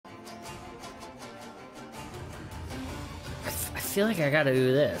feel like I gotta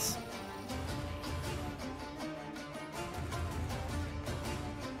do this.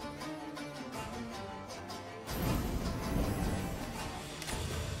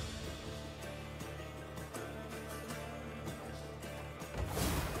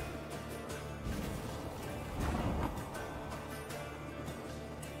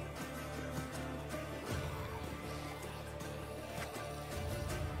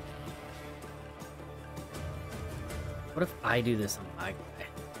 What if I do this on my guy?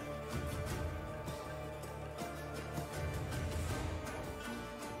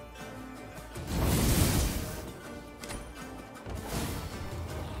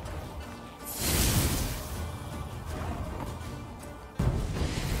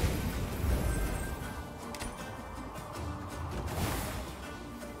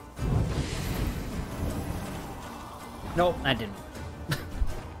 Nope, I didn't.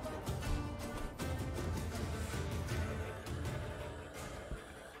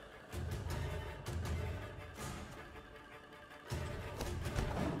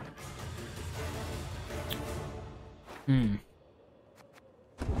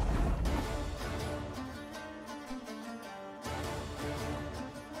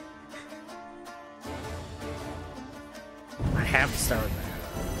 I have to start with that.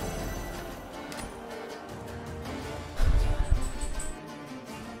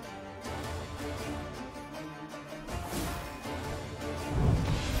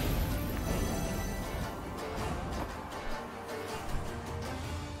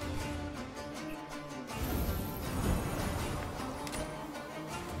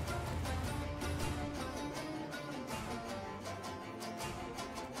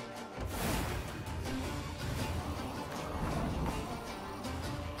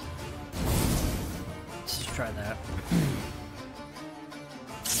 Try that.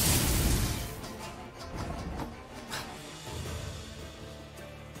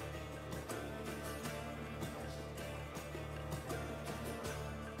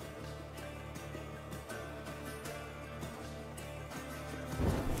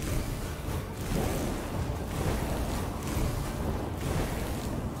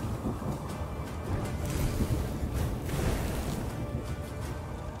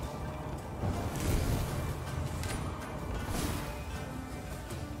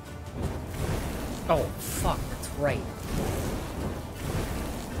 Oh, fuck, that's right.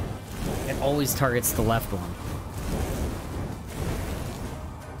 It always targets the left one.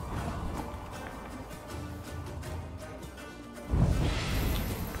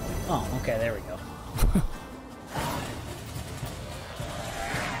 Oh, okay, there we go.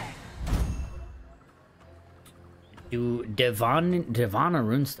 Do Divana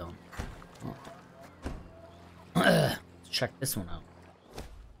Runestone. Oh. Let's check this one out.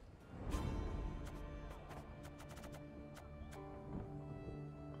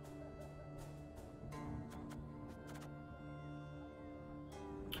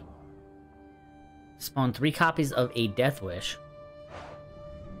 Spawn 3 copies of a Death Wish.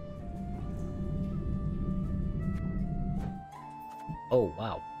 Oh,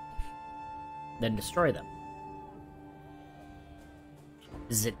 wow. Then destroy them.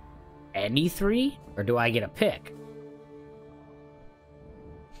 Is it any 3? Or do I get a pick?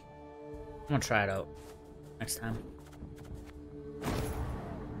 I'm gonna try it out next time.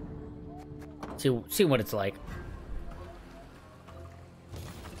 See what it's like.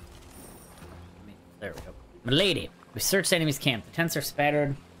 There we go. Milady, we searched the enemy's camp. The tents are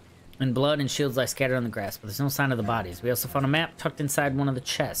spattered and blood and shields lie scattered on the grass, but there's no sign of the bodies. We also found a map tucked inside one of the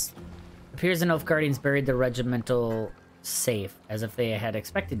chests. It appears the Elf Guardians buried their regimental safe, as if they had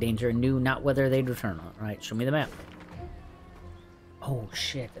expected danger and knew not whether they'd return. Alright, show me the map. Oh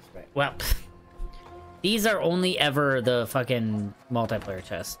shit, that's right. Well, these are only ever the fucking multiplayer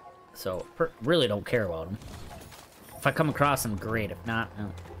chests, so really don't care about them. If I come across them, great. If not,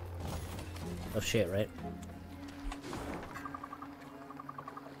 no. Oh shit, right?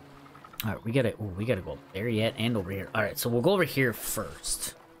 Alright, we gotta go up there yet and over here. Alright, so we'll go over here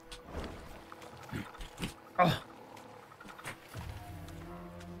first. Oh.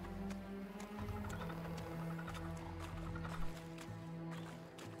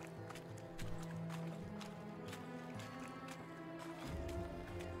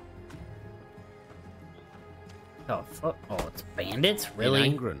 Oh, fuck. Oh, it's bandits? Really?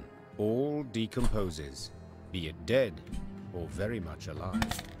 In Angren, all decomposes, be it dead or very much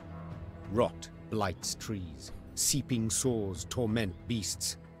alive. Rot blights trees, seeping sores torment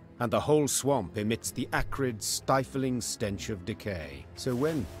beasts, and the whole swamp emits the acrid, stifling stench of decay. So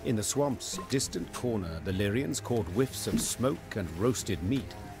when, in the swamp's distant corner, the Lyrians caught whiffs of smoke and roasted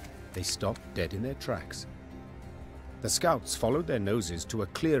meat, they stopped dead in their tracks. The scouts followed their noses to a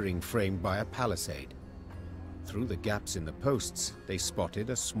clearing framed by a palisade. Through the gaps in the posts, they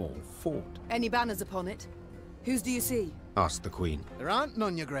spotted a small fort. Any banners upon it? Whose do you see? Asked the queen. There aren't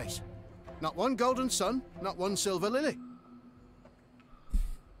none, your grace. Not one golden sun, not one silver lily.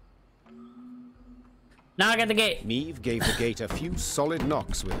 Knock at the gate. Meve gave the gate a few solid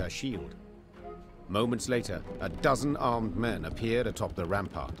knocks with her shield. Moments later, a dozen armed men appeared atop the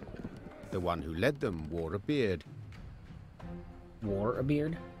rampart. The one who led them wore a beard. Wore a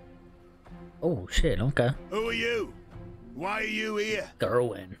beard? Oh, shit, okay. Who are you? Why are you here?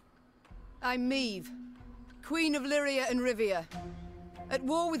 Gerwin. I'm Meve, Queen of Lyria and Rivia. At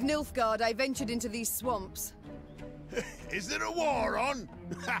war with Nilfgaard, I ventured into these swamps. Is there a war on?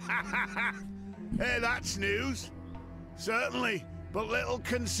 Hey, that's news. Certainly, but little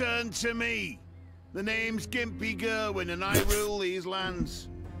concern to me. The name's Gimpy Gerwin, and I rule these lands.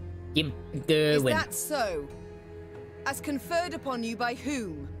 Gimpy Is Gerwin. that so? As conferred upon you by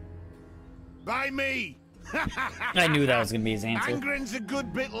whom? By me! I knew that was gonna be his answer. Angren's a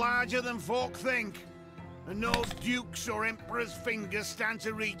good bit larger than folk think. And no duke's or emperor's fingers stand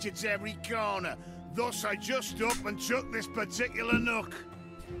to reach its every corner. Thus I just up and took this particular nook.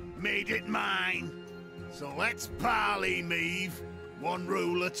 Made it mine. So let's parley, Meve. One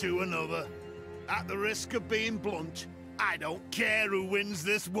ruler to another. At the risk of being blunt, I don't care who wins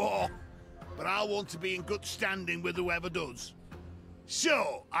this war. But I want to be in good standing with whoever does.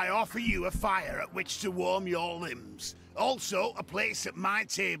 So, I offer you a fire at which to warm your limbs. Also, a place at my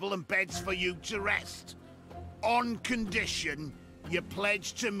table and beds for you to rest. On condition, you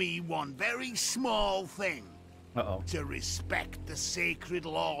pledge to me one very small thing. Uh-oh. To respect the sacred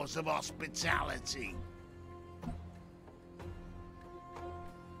laws of hospitality.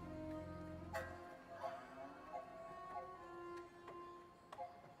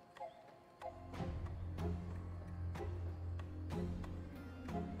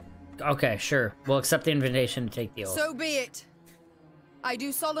 Okay, sure. We'll accept the invitation to take the oath. So be it. I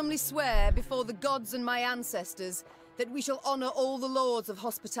do solemnly swear before the gods and my ancestors that we shall honor all the laws of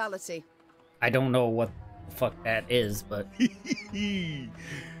hospitality. I don't know what the fuck that is, but...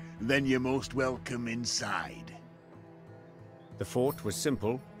 Then you're most welcome inside. The fort was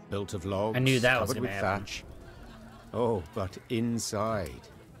simple, built of logs, I knew that was covered gonna with happen. thatch. Oh, but inside,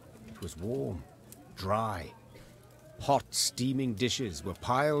 it was warm, dry. Hot, steaming dishes were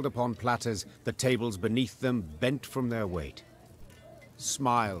piled upon platters, the tables beneath them bent from their weight.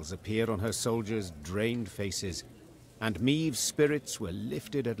 Smiles appeared on her soldiers' drained faces, and Meve's spirits were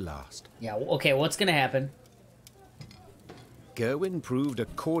lifted at last. Yeah, okay, what's gonna happen? Gerwin proved a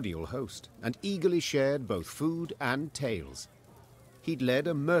cordial host, and eagerly shared both food and tales. He'd led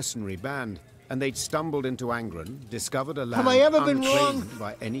a mercenary band, and they'd stumbled into Angren, discovered a land Have I ever been unclaimed wrong?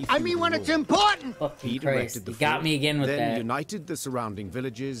 by any I mean when feudal it's lord. important! Fucking He Christ. directed the You got fort, me again with then that. united the surrounding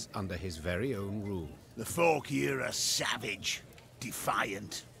villages under his very own rule. The folk here are savage,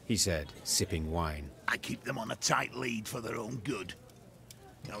 defiant. He said, sipping wine. I keep them on a tight lead for their own good.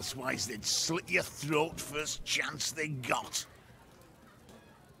 Elsewise they'd slit your throat first chance they got.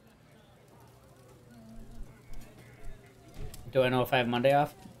 Do I know if I have Monday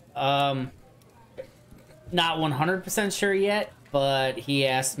off? Not 100% sure yet, but he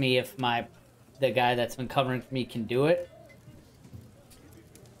asked me if the guy that's been covering for me can do it.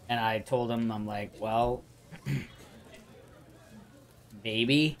 And I told him, I'm like, well,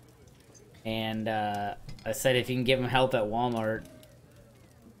 maybe. And I said if you can give him help at Walmart,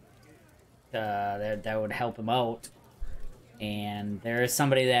 that would help him out. And there is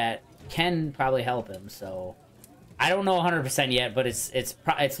somebody that can probably help him, so I don't know 100% yet, but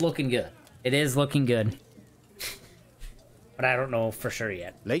it's looking good. It is looking good. But I don't know for sure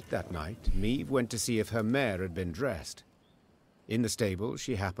yet. Late that night, Meve went to see if her mare had been dressed. In the stable,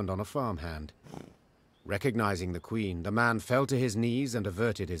 she happened on a farmhand. Recognizing the queen, the man fell to his knees and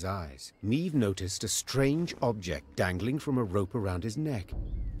averted his eyes. Meve noticed a strange object dangling from a rope around his neck.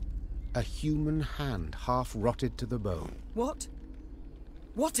 A human hand half rotted to the bone. What?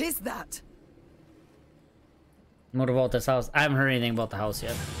 What is that? What about this house? I haven't heard anything about the house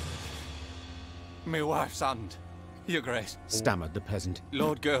yet. My wife's hand, your grace. Stammered the peasant.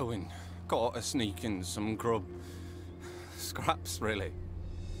 Lord Gerwin caught her sneaking some grub. Scraps, really.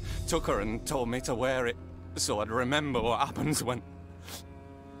 Took her and told me to wear it, so I'd remember what happens when...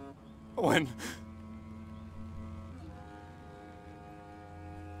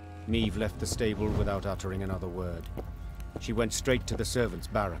 Meve left the stable without uttering another word. She went straight to the servants'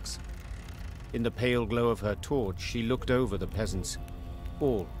 barracks. In the pale glow of her torch, she looked over the peasants,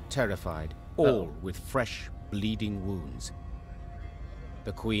 all terrified, all with fresh, bleeding wounds.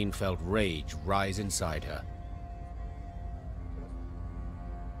 The queen felt rage rise inside her.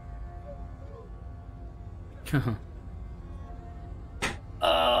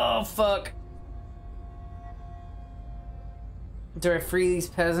 Oh, fuck. Do I free these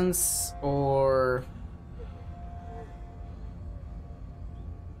peasants, or...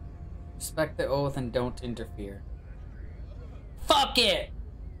 Respect the oath and don't interfere. Fuck it!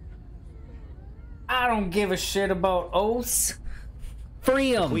 I don't give a shit about oaths.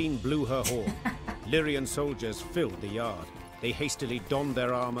 Free 'em! Queen blew her horn. Lyrian soldiers filled the yard. They hastily donned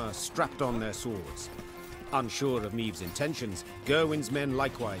their armor, strapped on their swords. Unsure of Maeve's intentions, Gerwin's men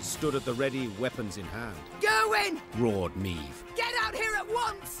likewise stood at the ready, weapons in hand. Gerwin! Roared Maeve. Get out here at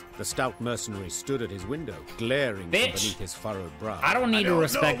once! The stout mercenary stood at his window, glaring from beneath his furrowed brow. I don't need to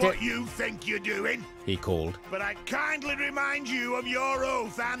respect know it. what you think you're doing, He called. but I kindly remind you of your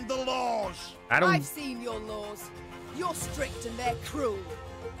oath and the laws. I've seen your laws. You're strict and they're cruel.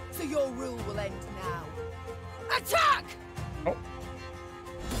 So your rule will end now. Attack! Oh.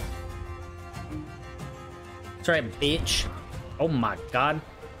 That's right, bitch. Oh my god.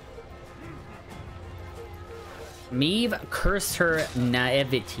 Maeve cursed her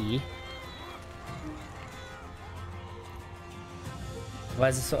naivety. Why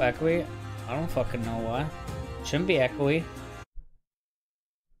is it so echoey? I don't fucking know why. Shouldn't be echoey.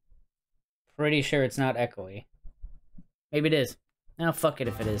 Pretty sure it's not echoey. Maybe it is. Oh, fuck it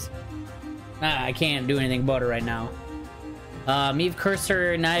if it is. Nah, I can't do anything about it right now. Maeve cursed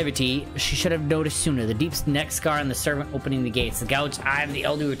her naivety. She should have noticed sooner. The deep neck scar on the servant opening the gates. The gouged eye of the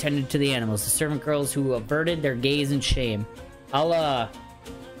elder who attended to the animals. The servant girls who averted their gaze in shame. I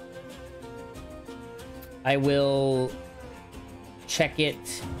will check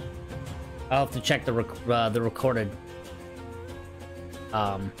it. I'll have to check the recorded.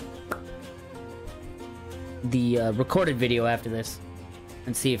 The recorded video after this.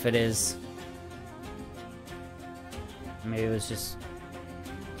 And see if it is. Maybe it was just...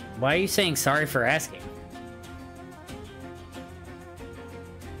 Why are you saying sorry for asking?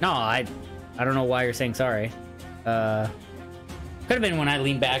 No, I don't know why you're saying sorry. Could have been when I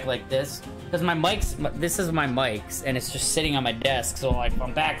lean back like this. Because my mic's... This is my mic's, and it's just sitting on my desk. So, like, if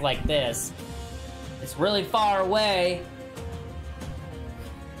I'm back like this, it's really far away.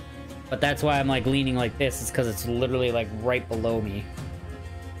 But that's why I'm, like, leaning like this. It's because it's literally, like, right below me.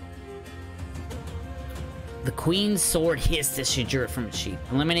 The Queen's sword hissed as she drew it from its sheath.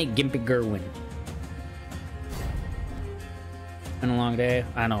 Eliminate Gimpy Gerwin. Been a long day.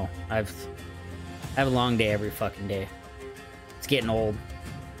 I know. I have a long day every fucking day. It's getting old.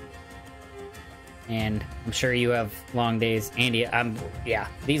 And I'm sure you have long days. Andy, yeah.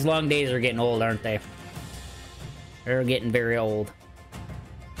 These long days are getting old, aren't they? They're getting very old.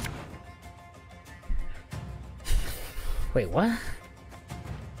 Wait, what?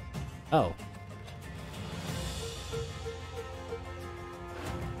 Oh.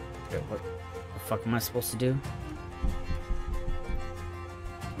 What the fuck am I supposed to do?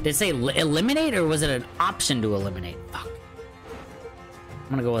 Did it say eliminate, or was it an option to eliminate? Fuck. I'm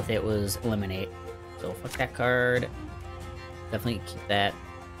gonna go with it was eliminate. So fuck that card. Definitely keep that.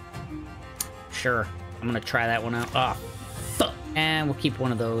 Sure. I'm gonna try that one out. Oh, fuck. And we'll keep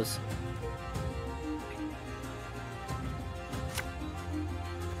one of those.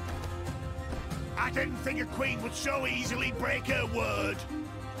 I didn't think a queen would so easily break her word.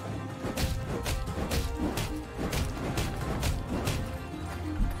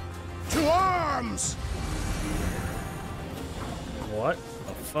 To arms! What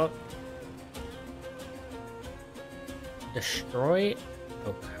the fuck? Destroy?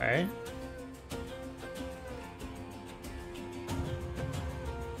 Okay.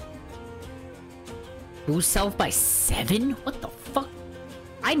 Boost self by 7? What the fuck?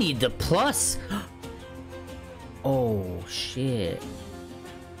 I need the plus. Oh, shit.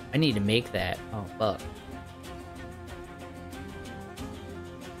 I need to make that. Oh, fuck.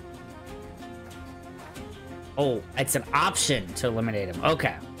 Oh, it's an option to eliminate him.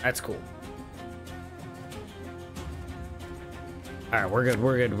 Okay, that's cool. Alright, we're good,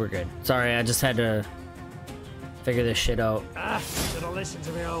 we're good, we're good. Sorry, I just had to figure this shit out. Should have listened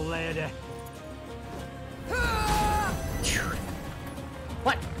to me, old lady.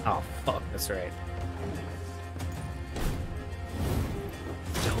 What? Oh, fuck, that's right.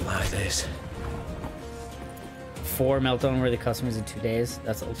 Don't like this. 4 meltdown-worthy customers in 2 days.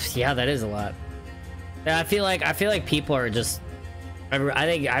 That's yeah, that is a lot. Yeah, I feel like people are just.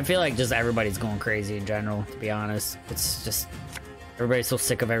 I feel like just everybody's going crazy in general. To be honest, it's just everybody's so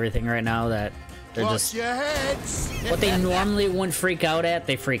sick of everything right now that they're Watch just your heads! what they normally wouldn't freak out at.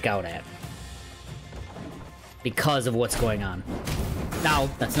 They freak out at because of what's going on. Now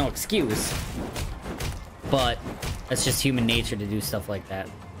that's no excuse, but that's just human nature to do stuff like that.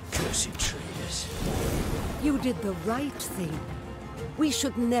 Cursed traitors. You did the right thing. We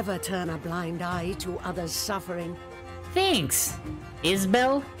should never turn a blind eye to others' suffering. Thanks,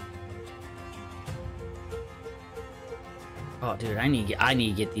 Isabel. Oh, dude, I need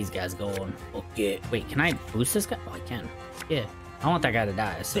to get these guys going. Okay. Wait, can I boost this guy? Oh, I can. Yeah. I want that guy to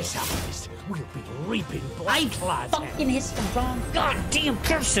die. So. This harvest will be reaping I black clouds. fucking hit the wrong goddamn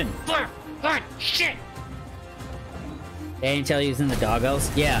person. God, shit. They didn't tell you he was in the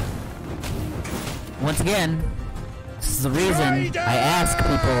doghouse? Yeah. Once again, this is the reason I ask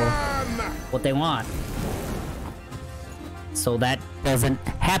people what they want. So that doesn't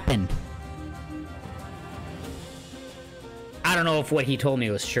happen. I don't know if what he told me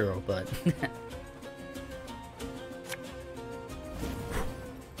was true, but...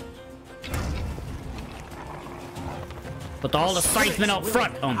 Put all the scythmen out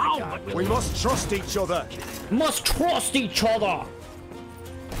front! Oh my god, We must trust each other. Must trust each other!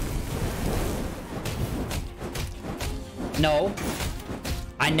 No.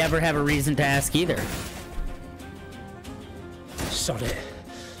 I never have a reason to ask either. Sod it.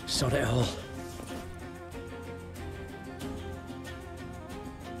 Sod it all.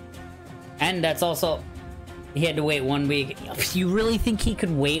 And that's also... He had to wait 1 week. You really think he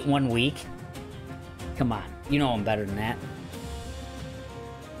could wait 1 week? Come on. You know I'm better than that.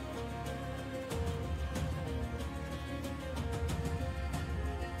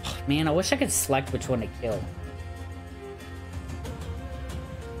 Oh, man, I wish I could select which one to kill.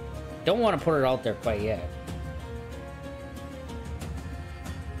 Don't want to put it out there quite yet.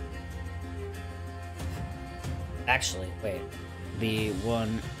 Actually, wait. The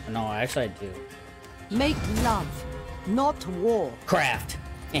one... No, actually I do. Make love, not war. Craft.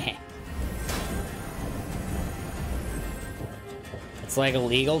 It's like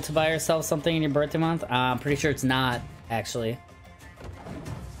illegal to buy yourself something in your birthday month? I'm pretty sure it's not, actually.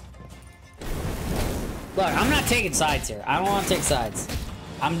 Look, I'm not taking sides here. I don't want to take sides.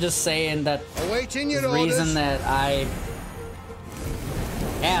 I'm just saying that Awaiting your the orders. reason that I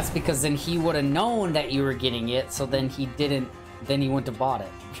asked, because then he would have known that you were getting it, so then he didn't, then he wouldn't have bought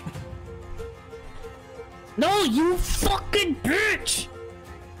it. No, you fucking bitch!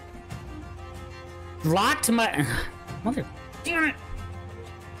 Locked my... Mother... Damn it!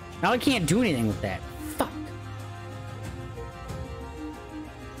 Now I can't do anything with that. Fuck.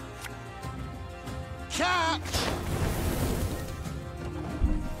 Catch!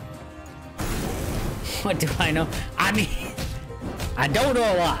 What do I know? I mean... I don't know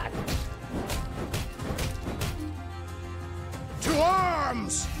a lot. To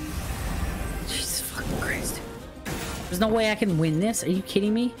arms! Jesus fucking Christ. There's no way I can win this. Are you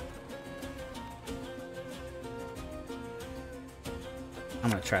kidding me? I'm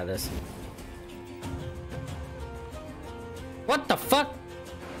gonna try this. What the fuck?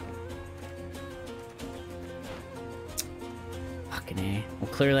 Fucking A.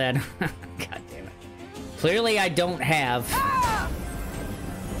 Well, clearly I don't... God damn it. Clearly I don't have...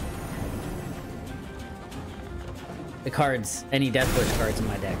 the cards, any Death Wish cards in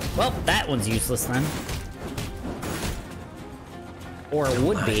my deck. Well, that one's useless then. Or it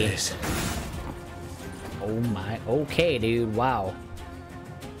would be. Oh my, okay, dude, wow.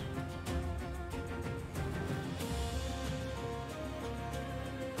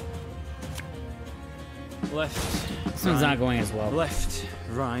 Left. This one's not going as well. Left,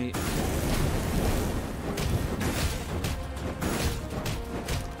 right.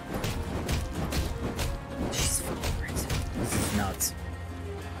 Jesus fucking Christ. This is nuts.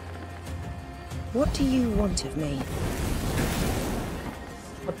 What do you want of me?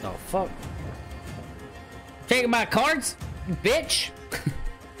 What the fuck? Taking my cards? You bitch!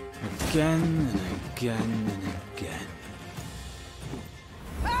 Again and again and again.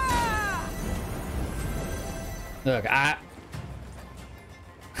 Look, we're gonna...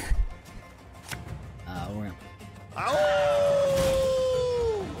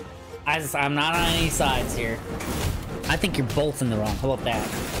 I'm not on any sides here. I think you're both in the wrong. How about that?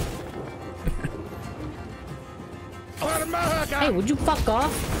 Hey, would you fuck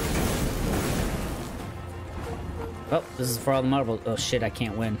off? Oh, this is for all the marbles. Oh shit, I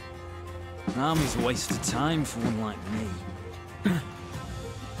can't win. Army's a waste of time for one like me.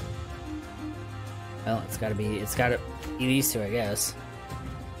 Well, it's gotta be these two, I guess.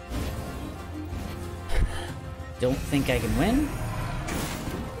 Don't think I can win?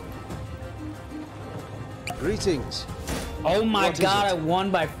 Greetings. Oh my What is god, it? I won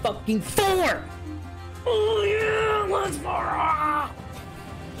by fucking 4! Oh yeah, let's go!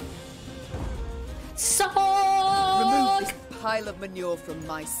 Remove Suck! this pile of manure from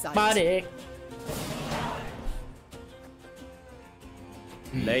my sight. Body.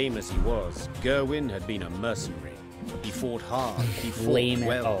 Lame as he was, Gerwin had been a mercenary. He fought hard, he fought Lame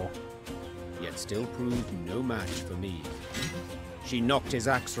well, yet still proved no match for Meve. She knocked his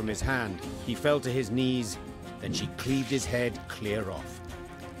axe from his hand, he fell to his knees, then she cleaved his head clear off.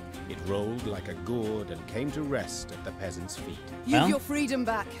 It rolled like a gourd and came to rest at the peasant's feet. You've your freedom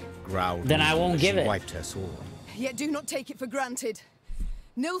back. Growled Then I won't as give she it. wiped her sword. Yet do not take it for granted.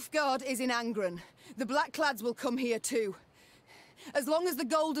 Nilfgaard is in Angren. The Blackclads will come here too. As long as the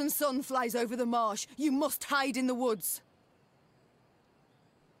golden sun flies over the marsh, you must hide in the woods.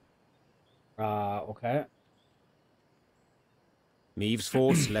 Okay. Meve's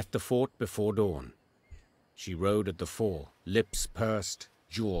force left the fort before dawn. She rode at the fall, lips pursed,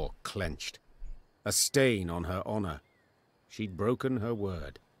 jaw clenched. A stain on her honor. She'd broken her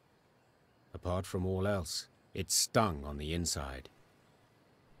word. Apart from all else, it stung on the inside.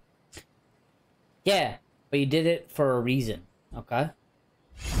 Yeah, but you did it for a reason, okay?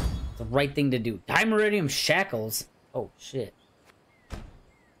 It's the right thing to do. Dimeridium shackles? Oh, shit.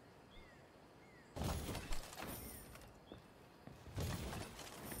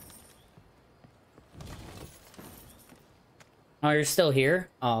 Oh, you're still here?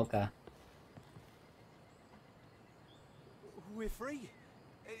 Oh, okay. We're free.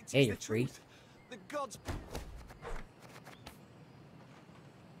 It's Yeah, you're free. The gods.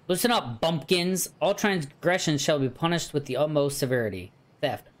 Listen up, bumpkins. All transgressions shall be punished with the utmost severity.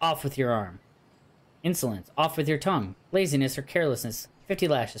 Theft, off with your arm. Insolence, off with your tongue. Laziness or carelessness, 50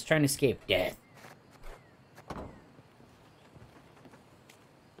 lashes. Trying to escape, death.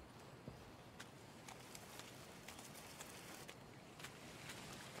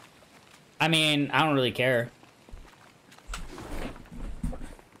 I mean, I don't really care.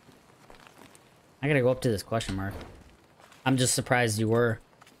 I gotta go up to this question mark. I'm just surprised you were.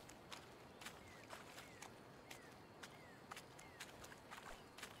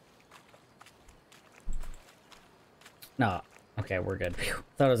 No. Okay, we're good. Phew.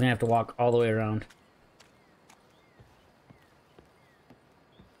 Thought I was gonna have to walk all the way around.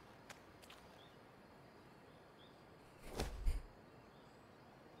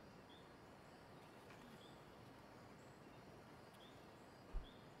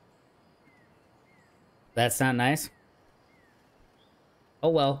 That's not nice. Oh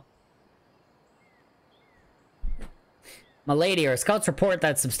well. My lady, our scouts report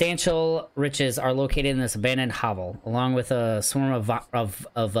that substantial riches are located in this abandoned hovel, along with a swarm of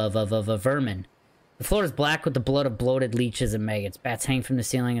vermin. The floor is black with the blood of bloated leeches and maggots. Bats hang from the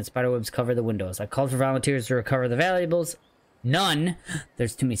ceiling and spiderwebs cover the windows. I called for volunteers to recover the valuables. None.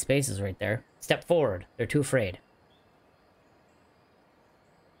 There's too many spaces right there. Step forward. They're too afraid.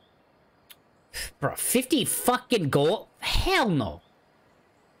 Bro, 50 fucking gold? Hell no.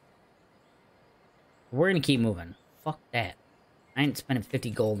 We're gonna keep moving. Fuck that. I ain't spending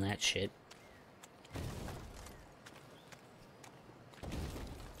 50 gold in that shit.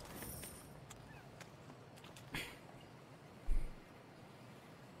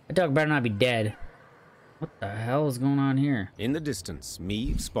 That dog better not be dead. What the hell is going on here? In the distance,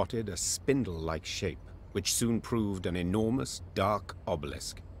 Meve spotted a spindle-like shape, which soon proved an enormous, dark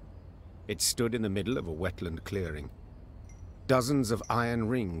obelisk. It stood in the middle of a wetland clearing. Dozens of iron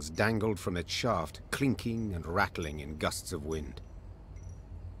rings dangled from its shaft, clinking and rattling in gusts of wind.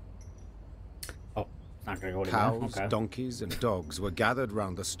 Oh, not gonna go anymore. Cows, Okay. donkeys, and dogs were gathered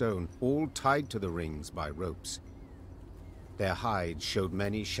round the stone, all tied to the rings by ropes. Their hides showed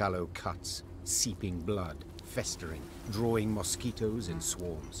many shallow cuts, seeping blood, festering, drawing mosquitoes in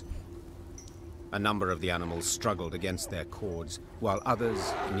swarms. A number of the animals struggled against their cords, while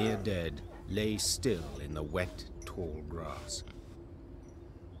others, near dead, lay still in the wet, tall grass.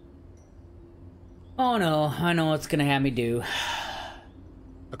 Oh no, I know what's gonna have me do.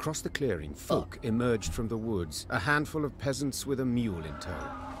 Across the clearing, folk emerged from the woods, a handful of peasants with a mule in tow.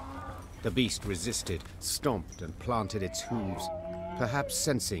 The beast resisted, stomped and planted its hooves, perhaps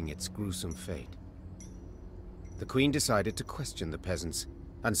sensing its gruesome fate. The queen decided to question the peasants,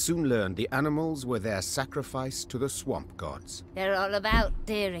 and soon learned the animals were their sacrifice to the swamp gods. They're all about,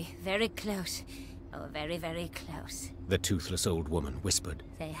 dearie. Very close. Oh, very, very close. The toothless old woman whispered.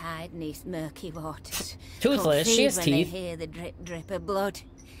 They hide neath murky waters. Toothless? Can't She has when teeth. They hear the drip, drip of blood.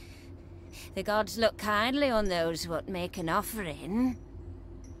 The gods look kindly on those what make an offering.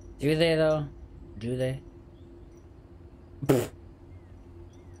 Do they though? Do they?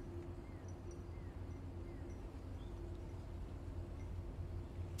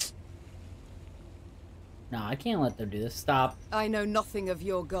 No, I can't let them do this. Stop. I know nothing of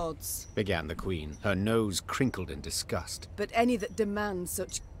your gods, Began the queen, her nose crinkled in disgust. but any that demand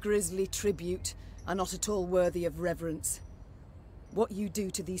such grisly tribute are not at all worthy of reverence. What you do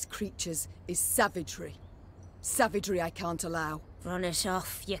to these creatures is savagery. Savagery I can't allow. Run us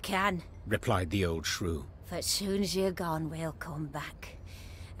off, you can. replied the old shrew. But soon as you're gone, we'll come back.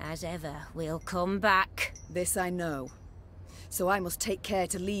 As ever, we'll come back. This I know. So I must take care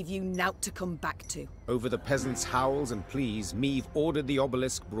to leave you naught to come back to. Over the peasants' howls and pleas, Meve ordered the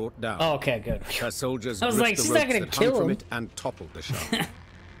obelisk brought down. Oh, okay, good. Her soldiers I was gripped like, the she's not ropes gonna that hung kill from him. it and toppled the shaft.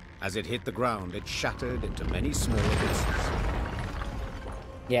 As it hit the ground, it shattered into many smaller pieces.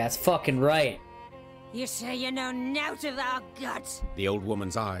 Yeah, it's fucking right. You say you know nought of our gods? The old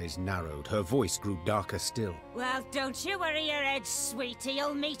woman's eyes narrowed. Her voice grew darker still. Well, don't you worry your head, sweetie.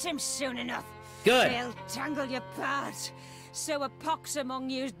 You'll meet him soon enough. Good. They'll tangle you apart. Sow a pox among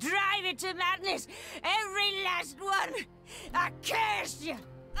you, drive it to madness. Every last one. I curse you.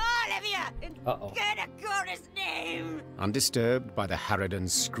 All of you. In Gerdacor's name. Undisturbed by the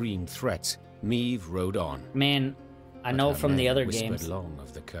Harridan's screamed threats, Meve rode on. Man, I But know her from the men other whispered games. long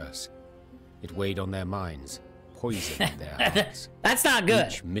of the curse. It weighed on their minds, poisoned their hearts. That's not good.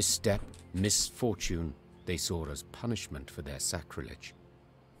 Each misstep, misfortune, they saw as punishment for their sacrilege.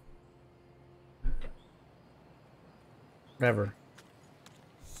 Whatever.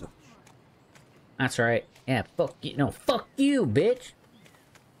 That's right. Yeah, fuck you. No, fuck you, bitch.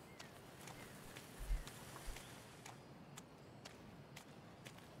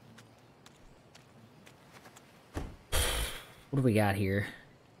 What do we got here?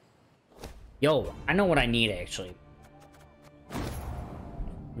 Yo, I know what I need, actually.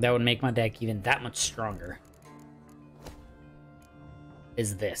 That would make my deck even that much stronger.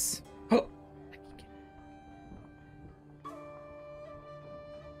 Is this.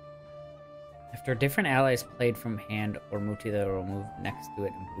 After different allies played from hand or move to the will move next to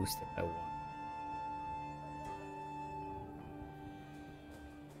it and boost it by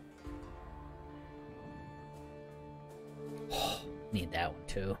 1. Need that one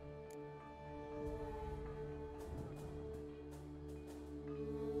too.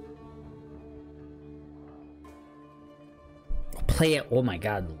 Play it. Oh my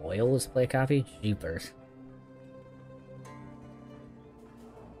god, Loyalist play copy? Jeepers.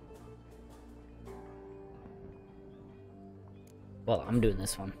 Well, I'm doing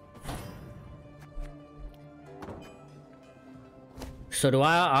this one. So do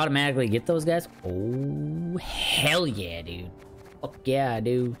I automatically get those guys? Oh, hell yeah, dude. Fuck yeah, I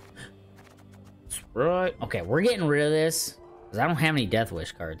do. That's right. Okay, we're getting rid of this. Because I don't have any Death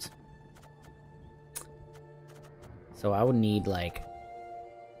Wish cards. So I would need, like...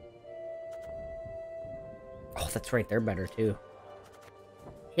 Oh, that's right. They're better, too.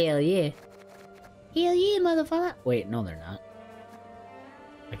 Hell yeah. Hell yeah, motherfucker. Wait, no, they're not.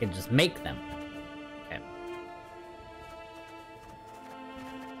 I can just make them. Okay.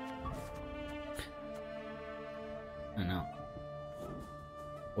 I know.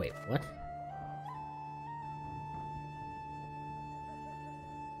 Wait, what?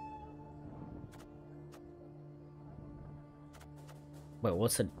 Wait,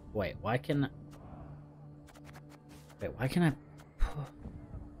 what's it? Wait, why can I... Wait, why can I...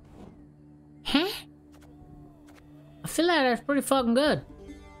 Huh? I feel like that's pretty fucking good.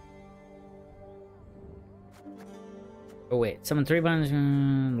 Oh wait, summon 3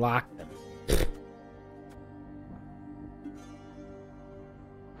 buttons, lock them.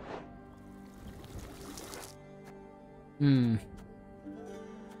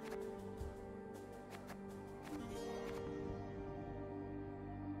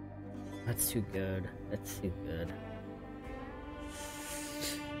 That's too good. That's too good.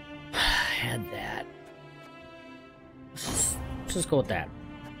 I had that. Let's just go with that.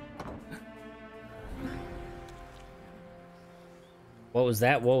 What was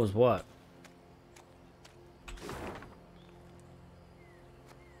that? What was what?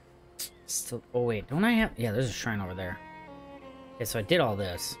 Still. Oh wait, don't I have? Yeah, there's a shrine over there. Okay, so I did all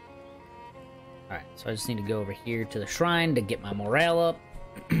this. All right, so I just need to go over here to the shrine to get my morale up.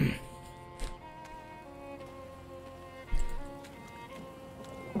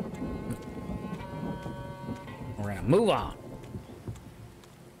 We're gonna move on.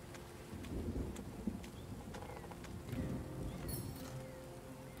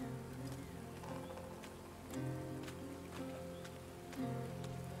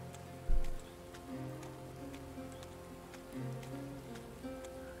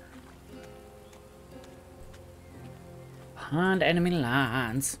 Behind enemy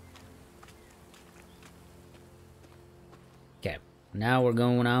lines. Okay, now we're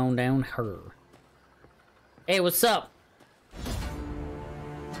going on down here. Hey, what's up?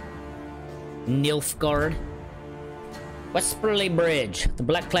 Nilfgaard. Westperly Bridge. The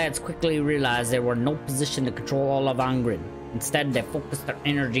Blackclads quickly realized they were in no position to control all of Angren. Instead, they focused their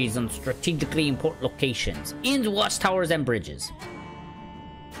energies on strategically important locations, inns, watchtowers, and bridges.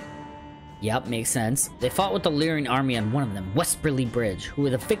 Yep, makes sense. They fought with the Lyrian army on one of them, Westburley Bridge. Who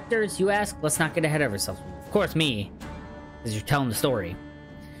are the victors, you ask? Let's not get ahead of ourselves. Of course, me, because you're telling the story.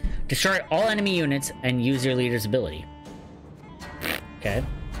 Destroy all enemy units and use your leader's ability. Okay.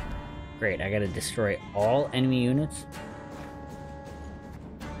 Great, I gotta destroy all enemy units.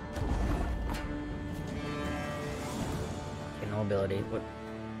 Okay, no ability. What?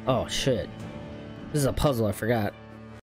 Oh, shit. This is a puzzle, I forgot.